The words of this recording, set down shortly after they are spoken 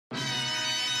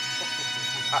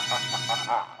You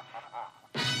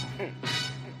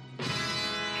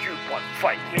want to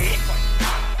fight me?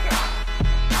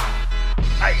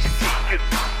 I see you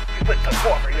with the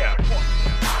warrior.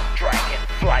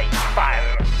 Dragonfly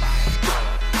fire.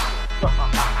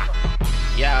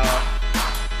 Yo.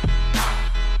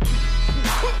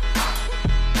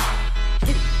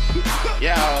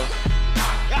 Yo.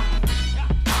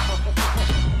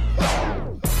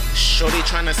 Shorty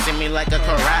tryna see me like a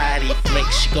karate flick.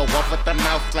 She go off with the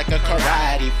mouth like a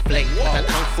karate flick. Like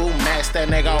a kung fu master,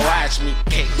 nigga, watch me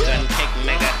kick. Gun kick,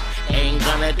 nigga. Ain't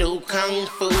gonna do kung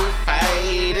fu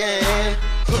fighting.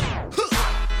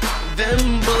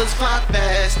 Them bullets fly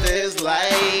fast as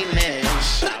lightning.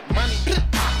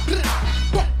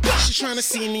 She tryna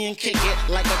see me and kick it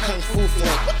like a kung fu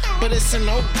flick. But it's a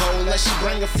no-go unless she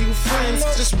bring a few friends.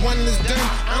 Just one is done,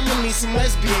 I'ma need some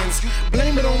lesbians.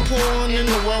 Blame it on porn in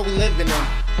the world we living in.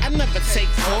 I never take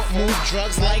fault, move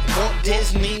drugs like Walt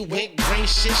Disney. With green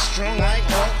shit strong like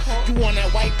Hawk. You want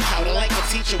that white powder like a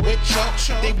teacher with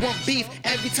chalk. They want beef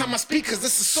every time I speak cause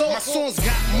it's assault. My songs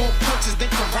got more punches than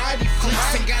karate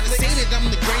flicks. Ain't gotta say that I'm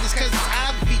the greatest cause it's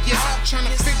obvious.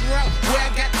 Tryna figure out where I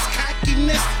got this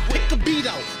cockiness. Pick a beat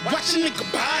out, watch a nigga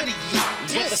body it.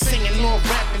 Whether singing or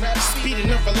rapping,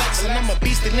 speeding or relaxing, I'm a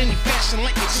beast in any fashion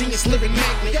like a genius lyric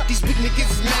magnet. These weak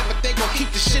niggas is mad but they gon' keep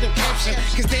the shit in caption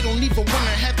cause they don't even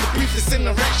wanna have the briefest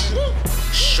interaction.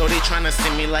 Shorty tryna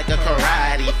see me like a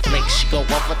karate flick. She go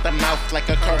off with the mouth like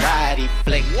a karate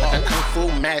flick. Like a kung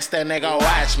fu master, nigga,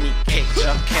 watch me kick,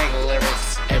 jump, kick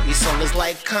lyrics. Every song is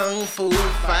like kung fu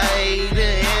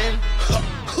fighting.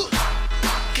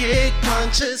 Kick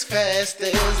punches fast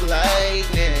as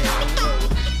lightning.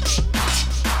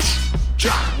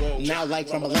 Now like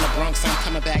from Atlanta, Bronx, I'm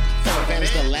coming back. Full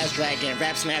advantage, the last dragon.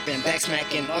 Rap snapping, back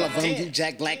smacking. All of them, you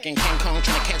Jack Black and King Kong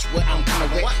trying to catch what I'm coming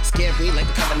with. Scary like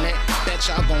the covenant. Bet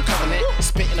y'all gon' cover it.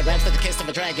 Spitting the raps like the kiss of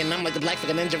a dragon. I'm like the black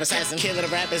figure ninja assassin. Killer the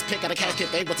rappers, pick out a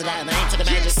casket. They want to die and I ain't to the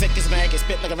magic. Sick as a maggot.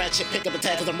 Spit like a ratchet. Pick up the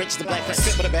tag cause I'm rich as the black press.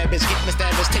 Sit with a bad bitch, getting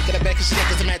established. Take it back cause she deck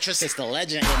as a mattress. It's the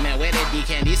legend. Yeah, man, where that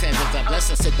D-Can? These hands is a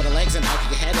blessing. Sick with the legs and how can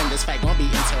you head in this fight? Gonna be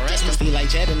interesting. Must be like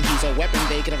Jedin. He's a weapon.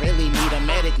 They gonna really need a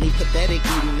medic. Leave pathetic.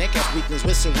 Eating neck ass weakness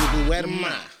with cerebral. Where am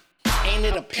I? Ain't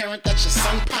it apparent that your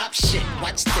son pop shit?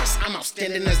 Watch this, I'm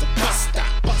outstanding as a bus stop.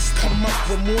 Come up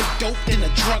with more dope than a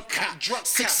drug cop.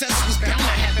 Success was bound to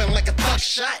happen like a thug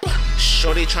shot.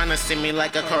 Shorty tryna see me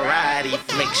like a karate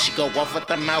flick. She go off with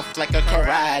the mouth like a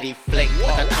karate flick.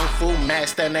 Like a kung fu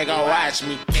master, nigga, watch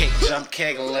me kick, jump,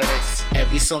 kick lyrics.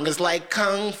 Every song is like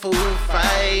kung fu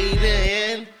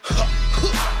fighting.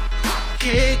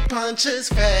 Kick punches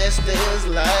fast as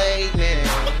lightning.